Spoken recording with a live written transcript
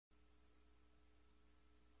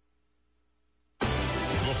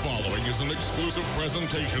exclusive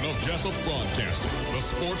presentation of Jessup Broadcasting, the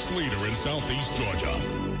sports leader in Southeast Georgia.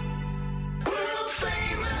 World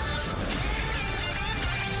famous.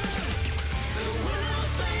 The world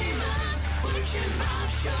famous Butch and Bob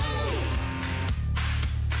Show.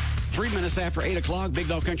 3 minutes after 8 o'clock, Big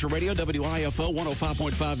Dog Country Radio, WIFO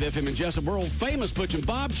 105.5 FM in Jessup. World famous Butch and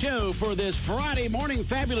Bob Show for this Friday morning,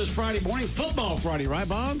 fabulous Friday morning, football Friday, right,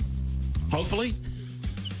 Bob? Hopefully.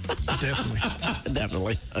 Definitely.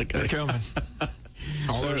 Definitely. Okay. They're coming.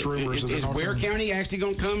 All those rumors. Is Ware County actually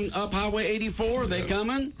going to come up Highway 84? Are they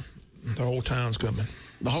coming? The whole town's coming.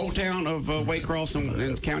 The whole town of Waycross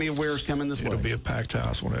and County of Ware is coming this way? It'll be a packed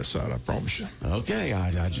house on that side, I promise you. Okay.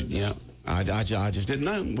 I just didn't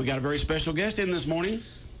know. We got a very special guest in this morning.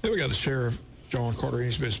 Then we got the Sheriff, John Carter.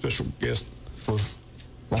 He's been a special guest for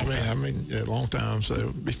a long time. So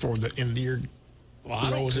before the end of the year. Well,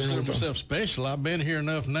 I don't consider myself special. I've been here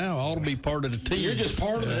enough now. I ought to be part of the team. You're just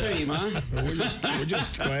part of the team, huh? Well, we're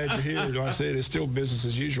just glad you're here. Like I said, it's still business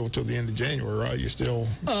as usual till the end of January, right? You're still...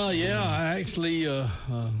 Yeah, I actually,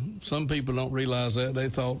 some people don't realize that. They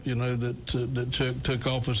thought, that Chuck took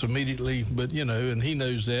office immediately, but, and he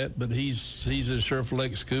knows that. But he's at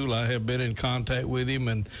Sheriff-elect school. I have been in contact with him,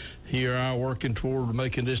 and here I working toward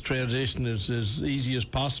making this transition as easy as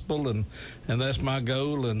possible, and that's my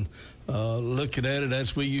goal. And looking at it,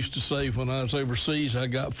 as we used to say when I was overseas, I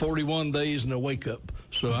got 41 days and a wake-up,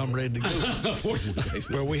 so I'm ready to go. 41 days.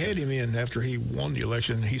 Well, we had him in after he won the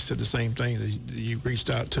election. He said the same thing. That you reached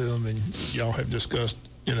out to him, and y'all have discussed,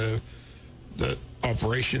 the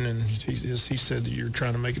operation, and he said that you're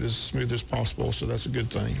trying to make it as smooth as possible, so that's a good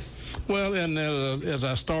thing. Well, and as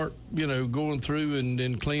I start, going through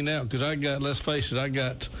and clean out, because let's face it, I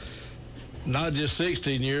got not just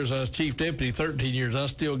 16 years, I was chief deputy 13 years. I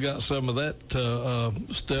still got some of that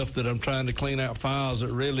stuff that I'm trying to clean out, files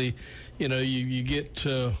that really, you get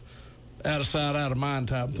out of sight, out of mind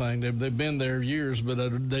type thing. They've been there years, but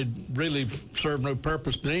they really serve no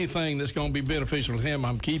purpose. But anything that's going to be beneficial to him,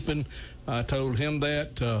 I'm keeping. I told him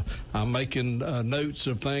that. I'm making notes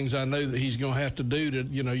of things I know that he's going to have to do. That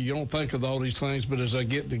you don't think of all these things, but as I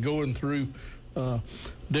get to going through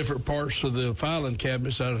different parts of the filing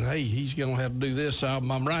cabinets, I said, hey, he's going to have to do this. So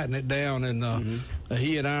I'm writing it down, and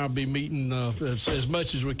he and I will be meeting as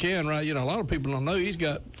much as we can, right? A lot of people don't know he's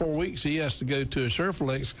got 4 weeks he has to go to a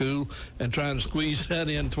Sheriff-elect school and trying to squeeze that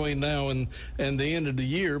in between now and the end of the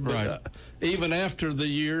year. But right. Even after the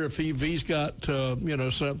year, if he's got,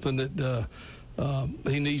 something that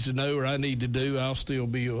he needs to know or I need to do, I'll still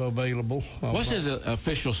be available. What's his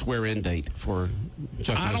official swear-in date for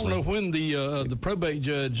Chuck I don't Mosley? know when the probate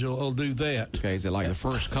judge will do that. Okay, is it like the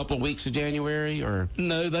first couple of weeks of January, or?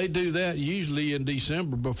 No, they do that usually in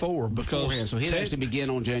December beforehand. So he'll actually begin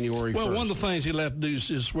on January 1st. Well, one of the things he'll have to do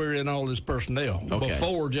is swear in all his personnel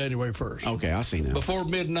before January 1st. Okay, I see now. Before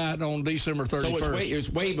midnight on December 31st. So it's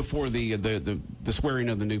way before the swearing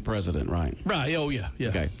of the new president, right? Right. Oh yeah.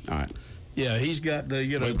 Okay. All right. Yeah, he's got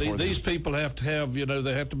these people have to have,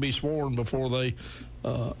 they have to be sworn before they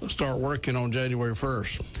start working on January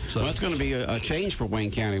 1st. So that's going to be a change for Wayne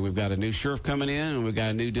County. We've got a new sheriff coming in, and we've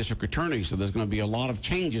got a new district attorney, so there's going to be a lot of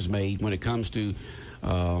changes made when it comes to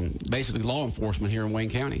basically law enforcement here in Wayne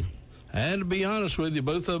County. And to be honest with you,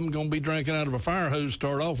 both of them going to be drinking out of a fire hose to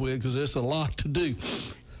start off with, because it's a lot to do.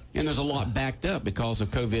 And there's a lot backed up because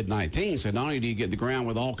of COVID-19. So not only do you get the ground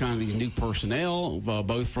with all kinds of these new personnel,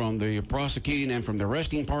 both from the prosecuting and from the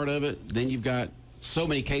arresting part of it, then you've got so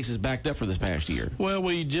many cases backed up for this past year. Well,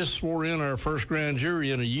 we just swore in our first grand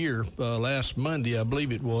jury in a year last Monday, I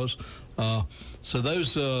believe it was. So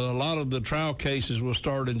those a lot of the trial cases will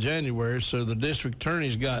start in January. So the district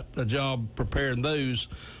attorney's got a job preparing those.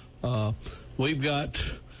 We've got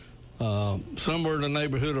somewhere in the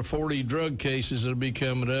neighborhood of 40 drug cases that will be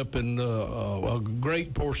coming up, and a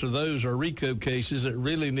great portion of those are RICO cases that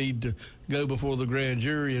really need to go before the grand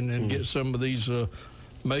jury and get some of these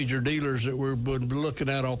major dealers that we're looking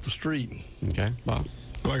at off the street. Okay, Bob?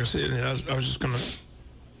 Like I said, I was just going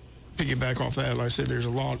to piggyback off that. Like I said, there's a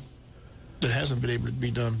lot that hasn't been able to be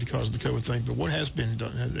done because of the COVID thing. But what has been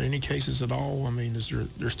done? Any cases at all? I mean,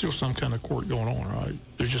 there's still some kind of court going on, right?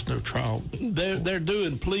 There's just no trial. They're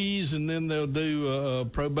doing pleas, and then they'll do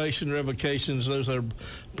probation revocations. Those are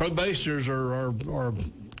probationers are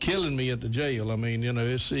killing me at the jail. I mean,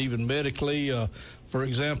 it's even medically. For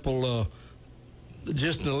example,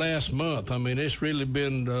 just in the last month, I mean, it's really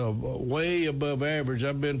been way above average.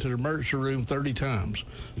 I've been to the emergency room 30 times.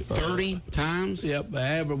 30 times? Yep,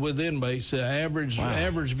 with inmates. The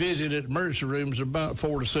average visit at emergency rooms is about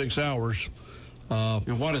 4 to 6 hours.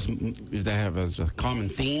 And what does they have as a common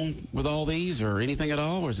theme with all these, or anything at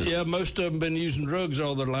all? Or is it? Yeah, most of them been using drugs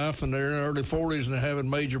all their life, and they're in their early 40s and they're having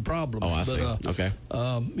major problems. Oh, I see. Okay.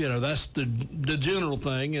 That's the general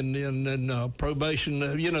thing, and probation.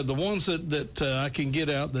 The ones that I can get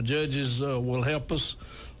out, the judges will help us.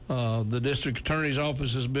 The district attorney's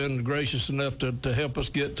office has been gracious enough to help us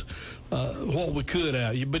get what we could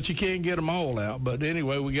out. But you can't get them all out. But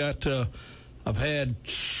anyway, we got. I've had,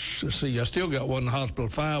 I still got one in the hospital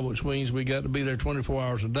at 5, which means we got to be there 24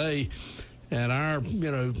 hours a day. And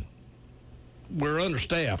we're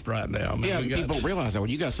understaffed right now. I mean, people don't realize that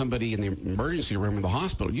when you got somebody in the emergency room in the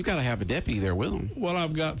hospital, you got to have a deputy there with them. Well,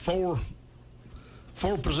 I've got four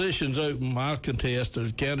positions open. I contest.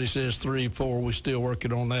 The county says 3, 4. We're still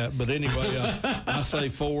working on that. But anyway, I say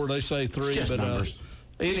 4. They say 3. It's just numbers.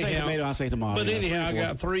 Anyhow, say tomato, I say tomato. But anyhow, I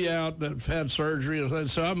got 3 out that have had surgery, and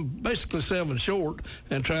so I'm basically 7 short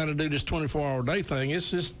and trying to do this 24-hour day thing.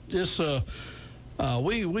 It's just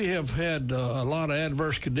we have had a lot of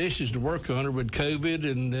adverse conditions to work under with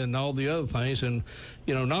COVID and all the other things, and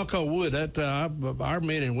knock on wood, that our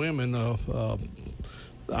men and women.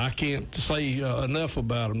 I can't say enough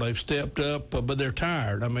about them. They've stepped up, but they're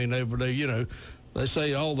tired. I mean, they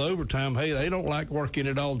say all the overtime. Hey, they don't like working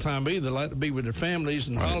it all the time either. They like to be with their families,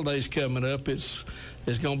 and holidays coming up. It's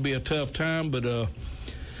going to be a tough time, but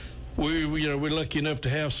we're lucky enough to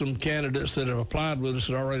have some candidates that have applied with us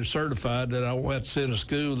that are already certified that I won't have to send to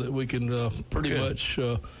school, that we can pretty much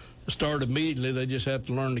start immediately. They just have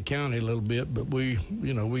to learn the county a little bit, but we're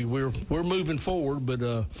moving forward,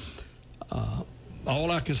 but.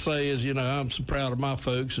 All I can say is, I'm so proud of my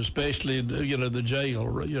folks, especially, the jail.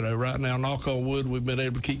 Right now, knock on wood, we've been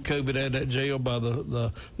able to keep COVID out of that jail by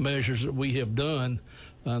the measures that we have done.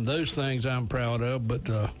 And those things I'm proud of. But,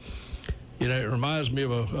 it reminds me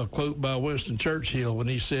of a quote by Winston Churchill when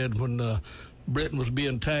he said when Britain was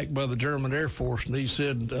being attacked by the German Air Force, and he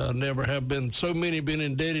said, never have been so many been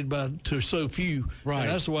indebted to so few. Right.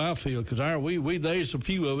 And that's the way I feel, because there's a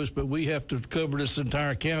few of us, but we have to cover this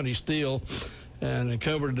entire county still. And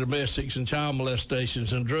cover domestics and child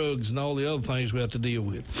molestations and drugs and all the other things we have to deal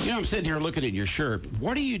with. I'm sitting here looking at your shirt.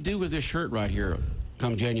 What do you do with this shirt right here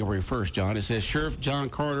come January 1st, John? It says Sheriff John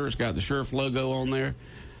Carter. It's got the Sheriff logo on there.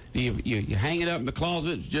 Do you hang it up in the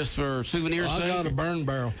closet just for souvenirs? I got a burn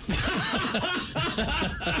barrel.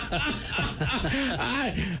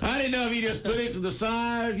 I didn't know if you just put it to the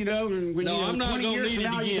side, when I'm not 20 gonna years need from it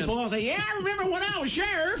now you again. can pull out and say, yeah, I remember when I was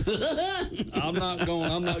sheriff. I'm not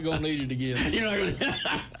going to need it again. You're not going to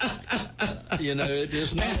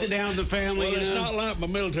it's pass it down to the family. Well, it's not like my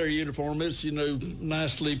military uniform. It's,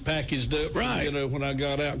 nicely packaged up. Right. When I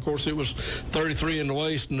got out, of course, it was 33 in the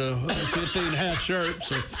waist and a 15 and a half shirt,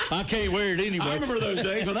 so I can't wear it anyway. I remember those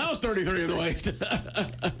days when I was 33 in the waist.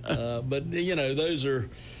 But, those are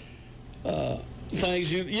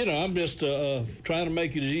things, I'm just trying to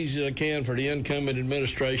make it as easy as I can for the incoming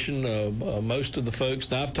administration. Most of the folks,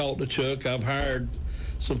 and I've talked to Chuck, I've hired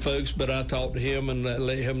some folks, but I talked to him and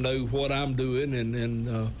let him know what I'm doing,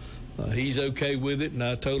 and he's okay with it, and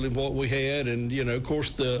I told him what we had. And, of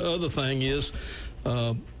course, the other thing is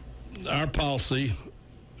our policy,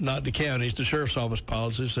 not the county's, the sheriff's office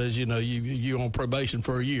policy says, you're on probation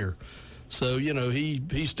for a year. So,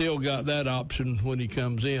 he still got that option when he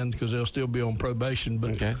comes in because they'll still be on probation.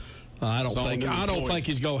 But okay. I don't think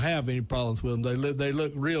he's going to have any problems with them. They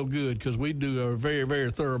look real good because we do a very, very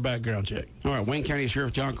thorough background check. All right, Wayne County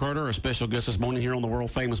Sheriff John Carter, our special guest this morning here on the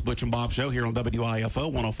world-famous Butch and Bob Show here on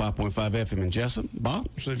WIFO 105.5 FM in Jessup. Bob?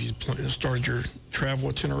 So if you started your travel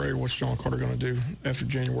itinerary, what's John Carter going to do after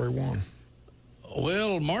January 1?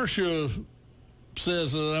 Well, Marcia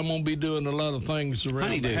says that I'm going to be doing a lot of things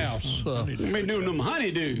around the house. I'm be doing them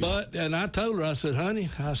honeydews. And I told her, I said, honey,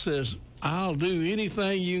 I'll do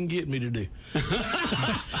anything you can get me to do.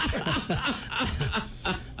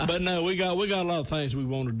 But no, we got a lot of things we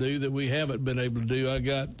want to do that we haven't been able to do. I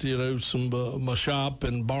got, some my shop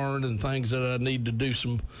and barn and things that I need to do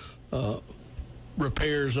some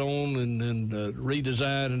repairs on and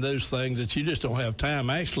redesign and those things that you just don't have time.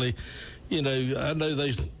 Actually, I know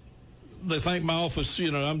they think my office,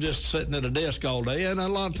 I'm just sitting at a desk all day, and a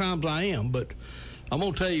lot of times I am, but I'm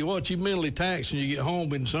going to tell you what, you mentally tax when you get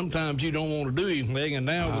home, and sometimes you don't want to do anything, and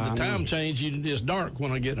now with the time change, it's dark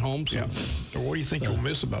when I get home. So, yeah. So what do you think you'll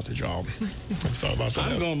miss about the job? Have you thought about that?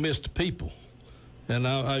 I'm going to miss the people, and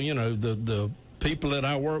the people that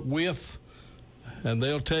I work with, and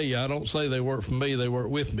they'll tell you, I don't say they work for me, they work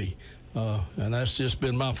with me, and that's just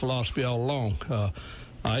been my philosophy all along.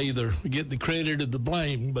 I either get the credit or the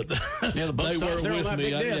blame, but Yeah, the buck they stops were there on with that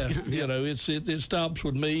me. big desk. You know, it stops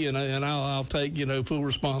with me, and I'll take full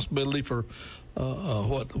responsibility for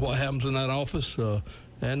what happens in that office.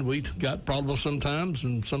 And we got problems sometimes,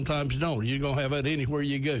 and sometimes you don't. You're gonna have that anywhere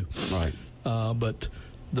you go. Right. But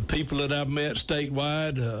the people that I've met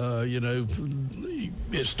statewide,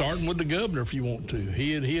 it's starting with the governor if you want to.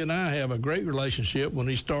 He and I have a great relationship. When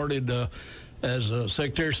he started as a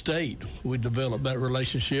Secretary of State, we developed that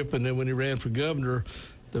relationship, and then when he ran for governor,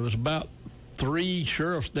 there was about 3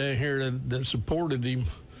 sheriffs down here that supported him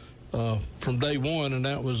from day one, and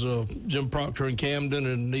that was Jim Proctor in Camden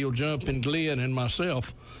and Neil Jump in Glenn and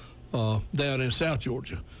myself down in South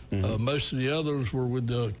Georgia. Most of the others were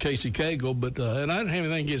with Casey Cagle, but and I didn't have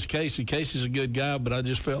anything against Casey. Casey's a good guy, but I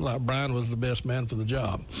just felt like Brian was the best man for the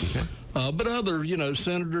job. Okay. But other,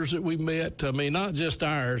 senators that we met, I mean, not just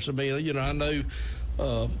ours. I mean, I know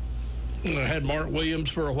I had Mark Williams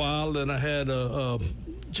for a while, then I had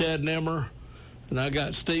Chad Nimmer, and I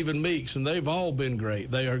got Stephen Meeks, and they've all been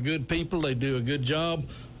great. They are good people. They do a good job.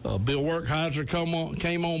 Bill Werkheiser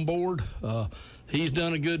came on board. He's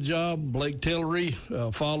done a good job. Blake Tillery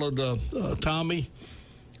followed Tommy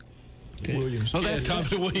Williams. Well,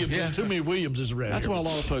 Tommy Williams. Yeah. Too many Williamses around That's here. what a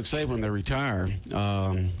lot of folks say when they retire,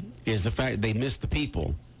 is the fact they miss the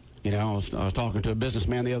people. I was talking to a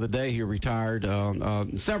businessman the other day who retired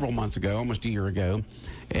several months ago, almost a year ago,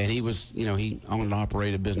 and he was, he owned and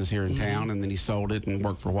operated a business here in town, and then he sold it and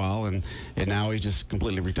worked for a while, and now he's just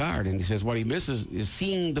completely retired. And he says what he misses is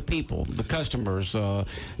seeing the people, the customers, not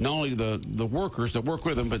only the workers that work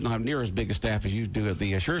with him, but not near as big a staff as you do at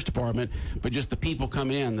the sheriff's department, but just the people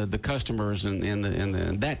coming in, the customers,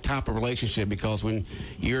 and that type of relationship. Because when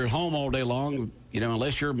you're at home all day long,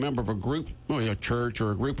 unless you're a member of a group, a church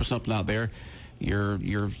or a group or something out there,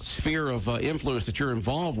 your sphere of influence that you're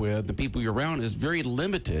involved with, the people you're around, is very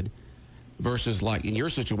limited versus like in your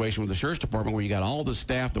situation with the sheriff's department, where you got all the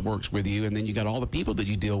staff that works with you, and then you got all the people that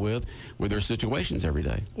you deal with their situations every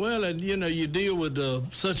day. Well, and you deal with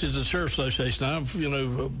such as the Sheriff's Association. I've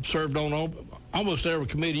served on almost every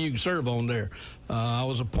committee you can serve on there. I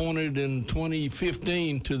was appointed in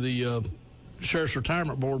 2015 to the Sheriff's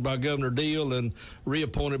Retirement Board by Governor Deal and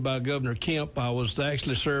reappointed by Governor Kemp. I was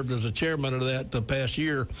actually served as a chairman of that the past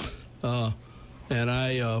year, and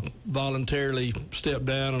I voluntarily stepped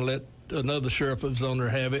down and let another sheriff that was on there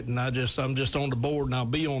have it, and I'm just on the board, and I'll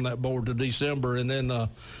be on that board to December, and then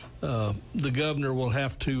the governor will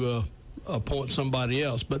have to appoint somebody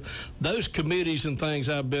else. But those committees and things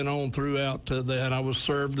I've been on throughout that, I was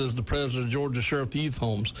served as the president of Georgia Sheriff Youth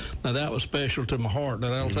Homes. Now that was special to my heart.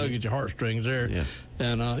 Now that'll tug at your heartstrings there. Yeah.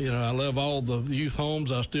 And I love all the youth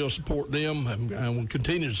homes. I still support them, and will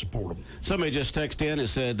continue to support them. Somebody just texted in and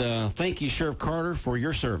said, "Thank you, Sheriff Carter, for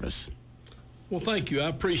your service." Well, thank you. I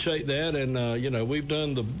appreciate that, and we've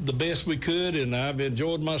done the best we could, and I've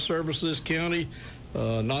enjoyed my service to this county.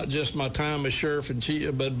 Not just my time as sheriff and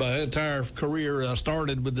chief, but my entire career. I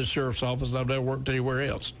started with the sheriff's office. I've never worked anywhere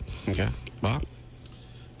else. Okay. Bob?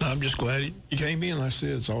 I'm just glad you came in. Like I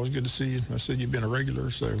said, it's always good to see you. I said you've been a regular,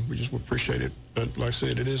 so we just appreciate it. But like I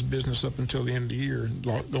said, it is business up until the end of the year. A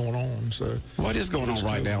lot going on. So what is going on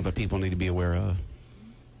right now that people need to be aware of?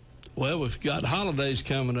 Well, we've got holidays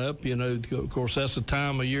coming up. Of course, that's the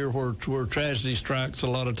time of year where tragedy strikes a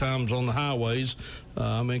lot of times on the highways.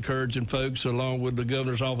 I'm encouraging folks, along with the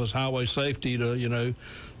governor's office, highway safety, to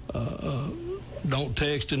don't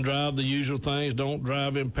text and drive, the usual things. Don't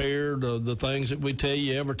drive impaired. The things that we tell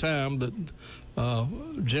you every time that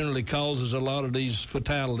generally causes a lot of these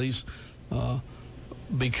fatalities.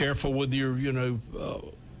 Be careful with your,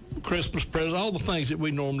 Christmas presents, all the things that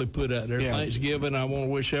we normally put out there. Yeah. Thanksgiving, I want to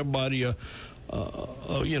wish everybody a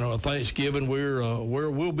Thanksgiving.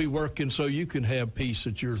 We'll be working so you can have peace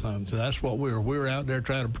at your home. So that's what we're out there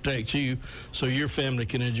trying to protect you, so your family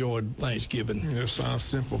can enjoy Thanksgiving. It sounds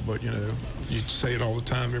simple, but you say it all the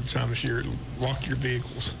time. Every time this year, lock your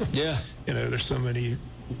vehicles. Yeah. There's so many,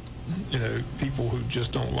 people who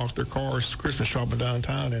just don't lock their cars Christmas shopping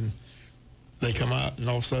downtown, and they come out and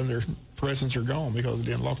all of a sudden their presents are gone because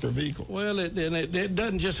they didn't lock their vehicle. Well, it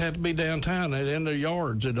doesn't just have to be downtown. It's in their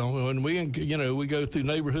yards. And we go through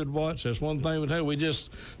neighborhood watch. That's one thing we have. We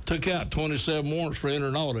just took out 27 warrants for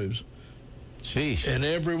entering autos. Sheesh. And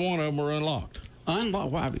every one of them are unlocked.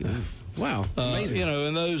 Unlocked? Wow. Amazing.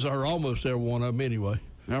 And those are almost every one of them anyway.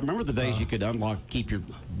 I remember the days you could keep your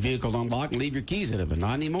vehicle unlocked and leave your keys in it, but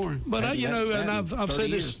not anymore. But I've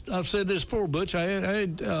said this before, Butch. I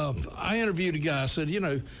interviewed a guy. I said,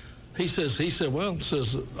 He said, well,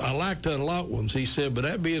 I like to unlock ones. He said, but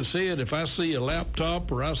that being said, if I see a laptop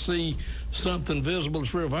or I see something visible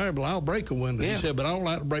that's real valuable, I'll break a window. Yeah. He said, but I don't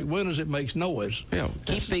like to break windows. It makes noise. Yeah,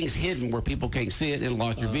 keep things hidden where people can't see it and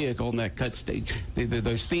lock your vehicle, and that cuts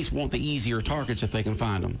those thieves want the easier targets if they can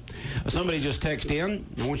find them. Somebody just texted in.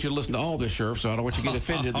 I want you to listen to all this, Sheriff, so I don't want you to get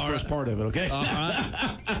offended at the first part of it, okay? All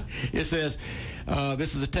right. It says,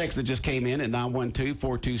 this is a text that just came in at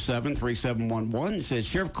 912-427-3711. It says,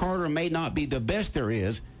 Sheriff Carter may not be the best there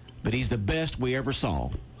is, but he's the best we ever saw.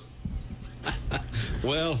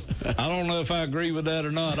 Well, I don't know if I agree with that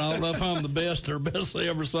or not. I don't know if I'm the best or best they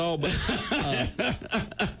ever saw, but,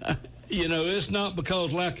 it's not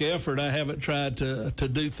because lack of effort I haven't tried to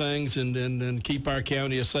do things and keep our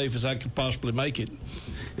county as safe as I could possibly make it.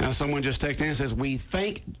 Now, someone just texted in and says, we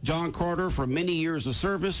thank John Carter for many years of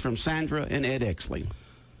service, from Sandra and Ed Exley.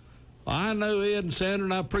 I know Ed and Sandra,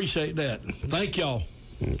 and I appreciate that. Thank y'all.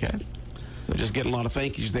 Okay. So just getting a lot of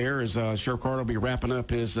thank yous there, as Sheriff Carter will be wrapping up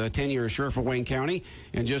his tenure as Sheriff of Wayne County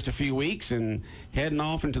in just a few weeks and heading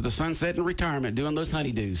off into the sunset and retirement, doing those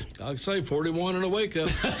honeydews. I'd say 41 and a wake up.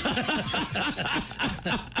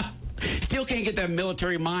 Still can't get that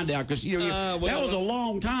military mind out, because that was a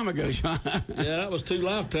long time ago, Sean. Yeah, that was 2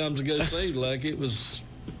 lifetimes ago. Seemed like it was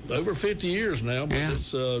over 50 years now, but Yeah.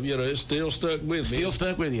 it's it's still stuck with me. Still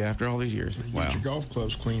stuck with you after all these years. Wow. Get your golf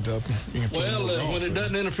clubs cleaned up. You can play Well, more golf, when it so.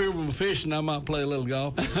 doesn't interfere with my fishing, I might play a little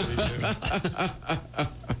golf.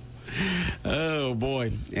 Oh,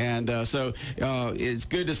 boy. And so it's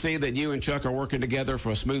good to see that you and Chuck are working together for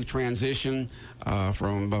a smooth transition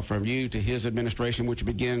from you to his administration, which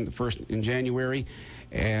began first in January.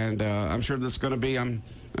 And I'm sure that's going to be kind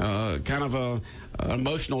of an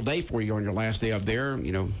emotional day for you on your last day up there,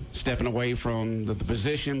 stepping away from the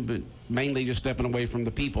position, but mainly just stepping away from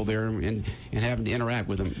the people there and having to interact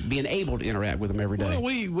with them, being able to interact with them every day. Well,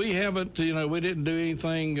 we haven't, we didn't do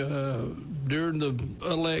anything during the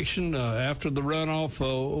election. After the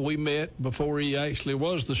runoff, we met before he actually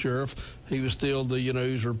was the sheriff. He was still he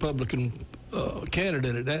was a Republican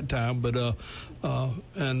candidate at that time, but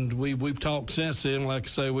and we've talked since then. Like I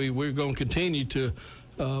say, we're going to continue to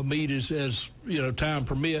meet as time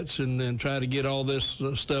permits, and try to get all this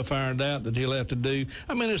stuff ironed out that he'll have to do.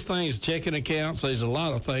 I mean, there's things, checking accounts. There's a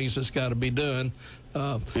lot of things that's got to be done.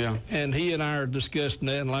 And he and I are discussing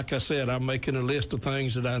that, and like I said, I'm making a list of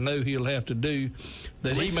things that I know he'll have to do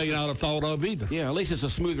that he may not have thought of either. Yeah, at least it's a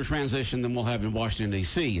smoother transition than we'll have in Washington,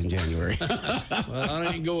 D.C. in January. Well,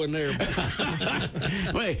 I ain't going there.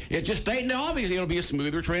 Wait, it's just stating the obvious. It'll be a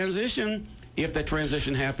smoother transition if that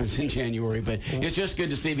transition happens in January. But it's just good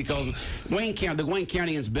to see, because the Wayne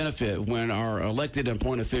Countyans benefit when our elected and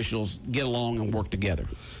appointed officials get along and work together.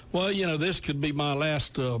 Well, this could be my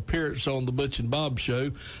last appearance on the Butch and Bob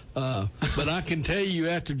Show, but I can tell you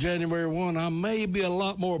after January 1, I may be a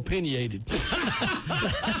lot more opinionated.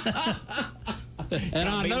 And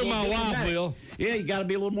I know my wife will. Yeah, you got to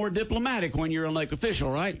be a little more diplomatic when you're an elected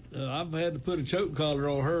official, right? I've had to put a choke collar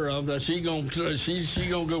on her. She's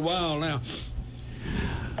gonna go wild now.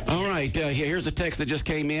 All right, here's a text that just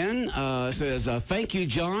came in. It says, thank you,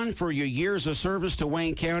 John, for your years of service to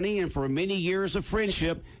Wayne County and for many years of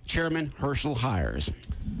friendship, Chairman Herschel Hires.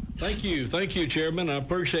 Thank you, Chairman. I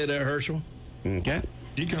appreciate that, Herschel. Okay.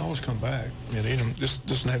 You can always come back. This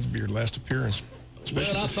doesn't have to be your last appearance.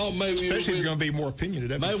 Especially, Well, I thought maybe if you're going to be more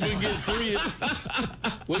opinionated. Maybe we can get 3.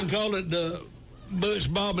 We can call it the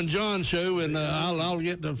Butch, Bob, and John Show, and I'll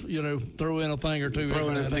get to throw in a thing or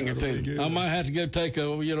two. I might have to go take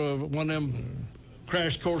one of them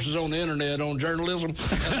crash courses on the internet on journalism.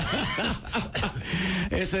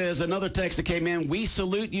 It says, another text that came in, we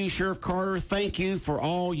salute you, Sheriff Carter. Thank you for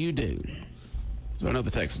all you do. So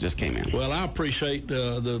another text that just came in. Well, I appreciate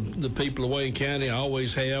the people of Wayne County. I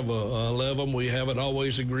always have. I love them. We haven't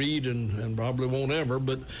always agreed and probably won't ever,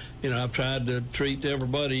 but, I've tried to treat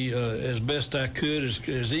everybody as best I could,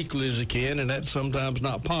 as equally as I can, and that's sometimes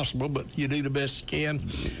not possible, but you do the best you can.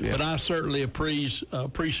 Yeah. But I certainly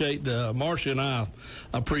appreciate Marcia and I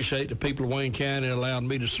appreciate the people of Wayne County allowing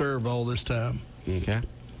me to serve all this time. Okay.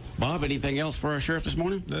 Bob, anything else for our sheriff this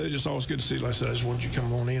morning? No, it's just always good to see. Like I said, I just wanted you to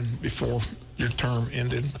come on in before your term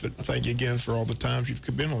ended. But thank you again for all the times you've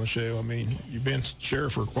been on the show. I mean, you've been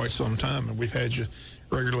sheriff for quite some time, and we've had you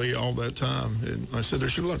regularly all that time. And like I said,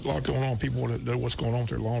 there's a lot going on. People want to know what's going on with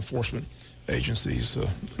their law enforcement agencies.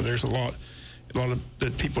 There's a lot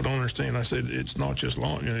that people don't understand. I said it's not just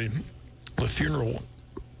law. The funeral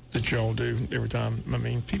that y'all do every time. I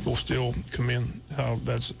mean, people still commend how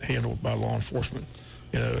that's handled by law enforcement.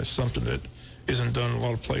 It's something that isn't done in a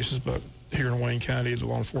lot of places, but here in Wayne County, the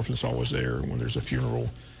law enforcement's always there when there's a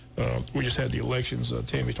funeral we just had the elections.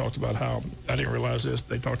 Tammy talked about how, I didn't realize this,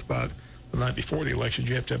 they talked about the night before the elections,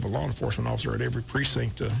 you have to have a law enforcement officer at every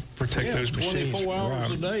precinct to protect those machines. 24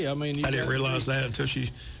 hours a day. I mean, I didn't realize that until she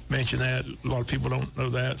mentioned that. A lot of people don't know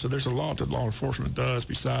that. So there's a lot that law enforcement does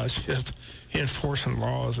besides just enforcing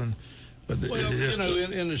laws. Well,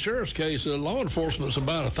 in the sheriff's case, law enforcement's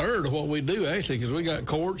about a third of what we do, actually, because we got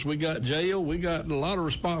courts, we got jail, we got a lot of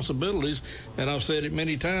responsibilities. And I've said it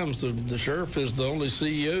many times, the sheriff is the only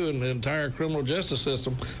CEO in the entire criminal justice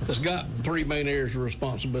system that's got three main areas of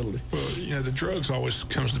responsibility. Well, the drugs always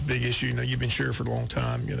comes the big issue. You've been sheriff for a long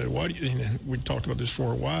time. Why do you, we talked about this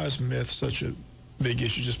before. Why is meth such a big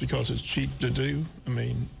issue? Just because it's cheap to do? I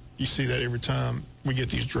mean, you see that every time we get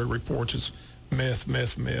these drug reports. It's meth.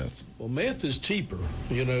 Well, meth is cheaper.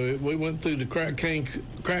 We went through the crack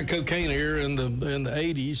cocaine era in the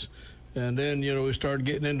 80s, and then we started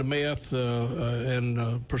getting into meth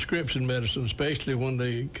and prescription medicine, especially when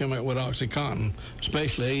they came out with OxyContin,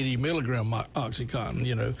 especially 80 milligram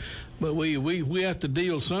OxyContin. But we have to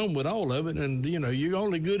deal some with all of it, and you're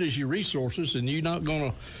only good as your resources, and you're not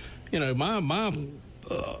gonna, my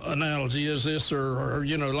analogy is this, or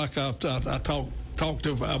like I talked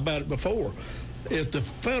about it before. If the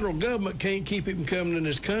federal government can't keep it from coming in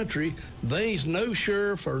this country, there's no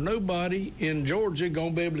sheriff or nobody in Georgia going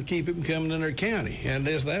to be able to keep it from coming in their county. And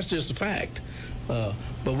that's just a fact. But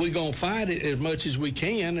we're going to fight it as much as we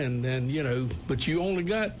can, and but you only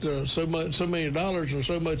got so many dollars and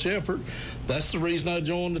so much effort. That's the reason I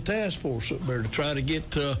joined the task force up there, to try to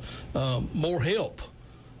get more help.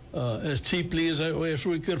 As cheaply as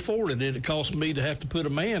we could afford it. It cost me to have to put a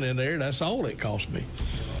man in there. That's all it cost me.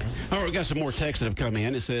 All right, we got some more texts that have come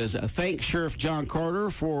in. It says, thanks, Sheriff John Carter,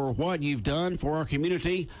 for what you've done for our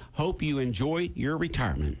community. Hope you enjoy your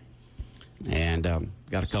retirement. And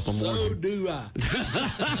got a couple more. So do I.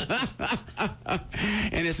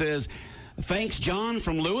 And it says, thanks, John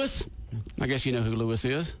from Lewis. I guess you know who Lewis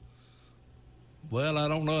is. Well, I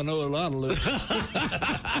don't know. I know a lot of Lewis.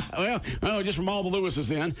 well, just from all the Lewises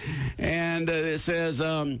then. And it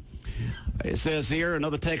says here,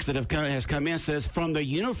 another text that has come in says, from the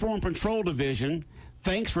Uniform Patrol Division,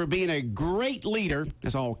 thanks for being a great leader.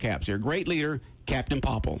 That's all caps here. Great leader, Captain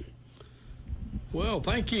Popple. Well,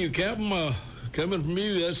 thank you, Captain. Coming from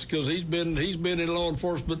you, that's because he's been in law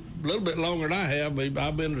enforcement a little bit longer than I have.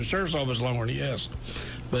 I've been in the sheriff's office longer than he has.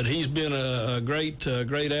 But he's been a great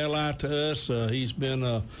ally to us. He's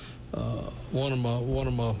been one of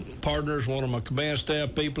my partners, one of my command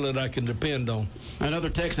staff people that I can depend on. Another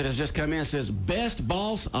text that has just come in says, best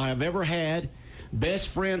boss I have ever had, best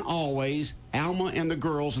friend always, Alma and the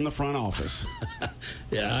girls in the front office.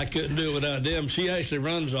 Yeah, I couldn't do it without them. She actually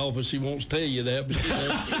runs the office. She won't tell you that,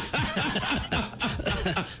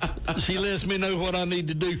 but she lets me know what I need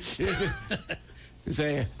to do. You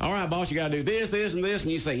say, all right, boss, you got to do this, this, and this,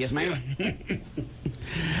 and you say, yes, ma'am.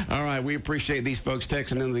 All right, we appreciate these folks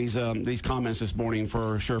texting in these comments this morning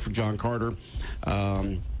for Sheriff John Carter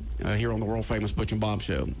here on the world-famous Butch and Bob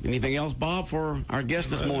Show. Anything else, Bob, for our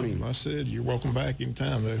guest this morning? I said, you're welcome back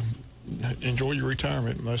anytime. Enjoy your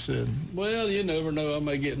retirement, I said. Well, you never know. I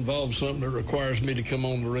may get involved in something that requires me to come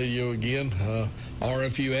on the radio again. Or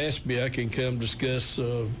if you ask me, I can come discuss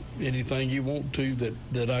anything you want to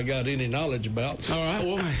that I got any knowledge about. All right.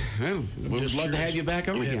 Well, we would love to have you back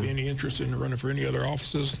on. Do you have any interest in running for any other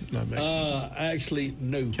offices? Actually,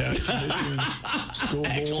 no. County Commission, school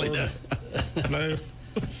board? Actually, no.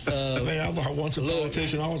 I once a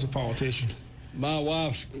politician, always a politician. My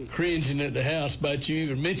wife's cringing at the house about you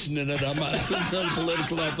even mentioning it. I might run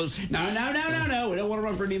political office. No. We don't want to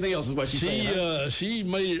run for anything else, is what she's saying. She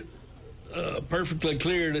made it perfectly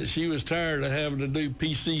clear that she was tired of having to do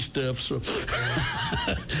PC stuff. So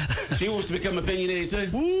she wants to become opinionated too?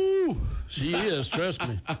 Woo! She is, trust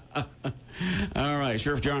me. All right,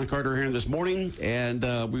 Sheriff John Carter here this morning, and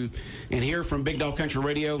here from Big Dog Country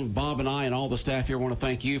Radio, Bob and I and all the staff here want to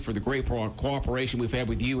thank you for the great cooperation we've had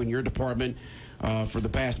with you and your department for the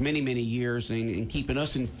past many years, and keeping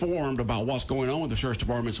us informed about what's going on with the Sheriff's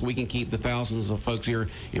Department, so we can keep the thousands of folks here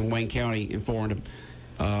in Wayne County informed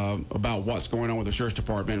about what's going on with the Sheriff's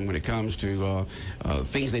Department when it comes to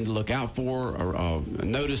things they need to look out for,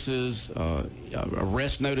 notices,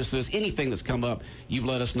 arrest notices, anything that's come up. You've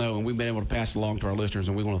let us know, and we've been able to pass it along to our listeners,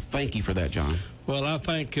 and we want to thank you for that, John. Well, I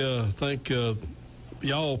thank y'all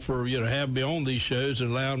for having me on these shows and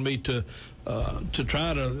allowing me to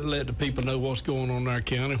try to let the people know what's going on in our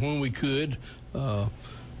county when we could.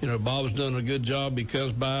 Bob's done a good job. He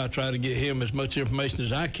comes by. I try to get him as much information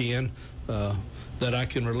as I can. that I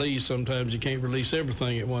can release. Sometimes you can't release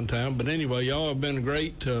everything at one time. But anyway, y'all have been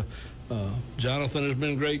great. Jonathan has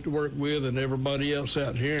been great to work with, and everybody else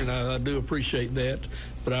out here, and I do appreciate that.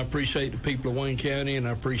 But I appreciate the people of Wayne County, and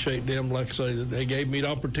I appreciate them, like I say, that they gave me the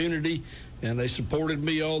opportunity, and they supported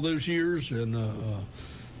me all those years. And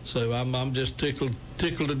so I'm just tickled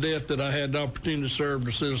to death that I had the opportunity to serve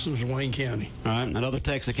the citizens of Wayne County. All right, another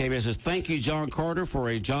text that came in says, "Thank you, John Carter, for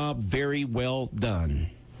a job very well done."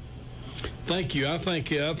 Thank you. I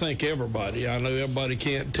thank everybody. I know everybody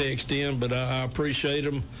can't text in, but I appreciate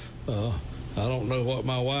them. I don't know what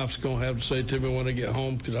my wife's going to have to say to me when I get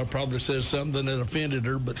home, because I probably said something that offended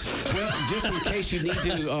her. But well, just in case you need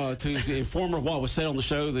to inform her what was said on the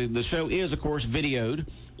show, the show is, of course, videoed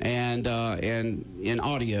and in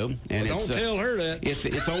audio. And don't tell her that.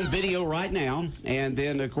 It's on video right now, and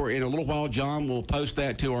then of course in a little while John will post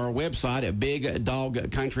that to our website at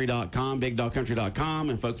bigdogcountry.com, bigdogcountry.com,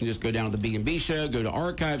 and folks can just go down to the B&B show, go to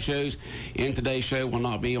archive shows, and today's show will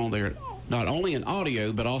not be on there. Not only in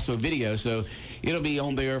audio, but also video. So it'll be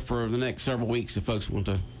on there for the next several weeks if folks want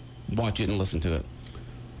to watch it and listen to it.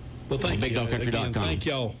 Well, thank you. BigDogCountry.com. Thank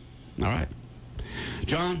y'all. All right.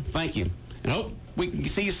 John, thank you. And hope we can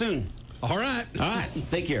see you soon. All right. All right.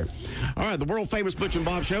 Take care. All right. The world-famous Butch and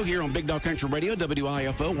Bob Show here on Big Dog Country Radio,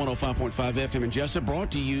 WIFO 105.5 FM in Jessup,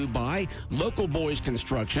 brought to you by Local Boys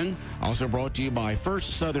Construction. Also brought to you by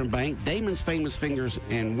First Southern Bank, Damon's Famous Fingers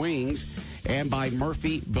and Wings, and by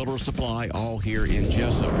Murphy Builder Supply, all here in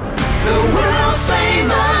Jessup. The world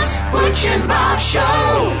famous Butch and Bob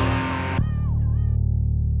Show.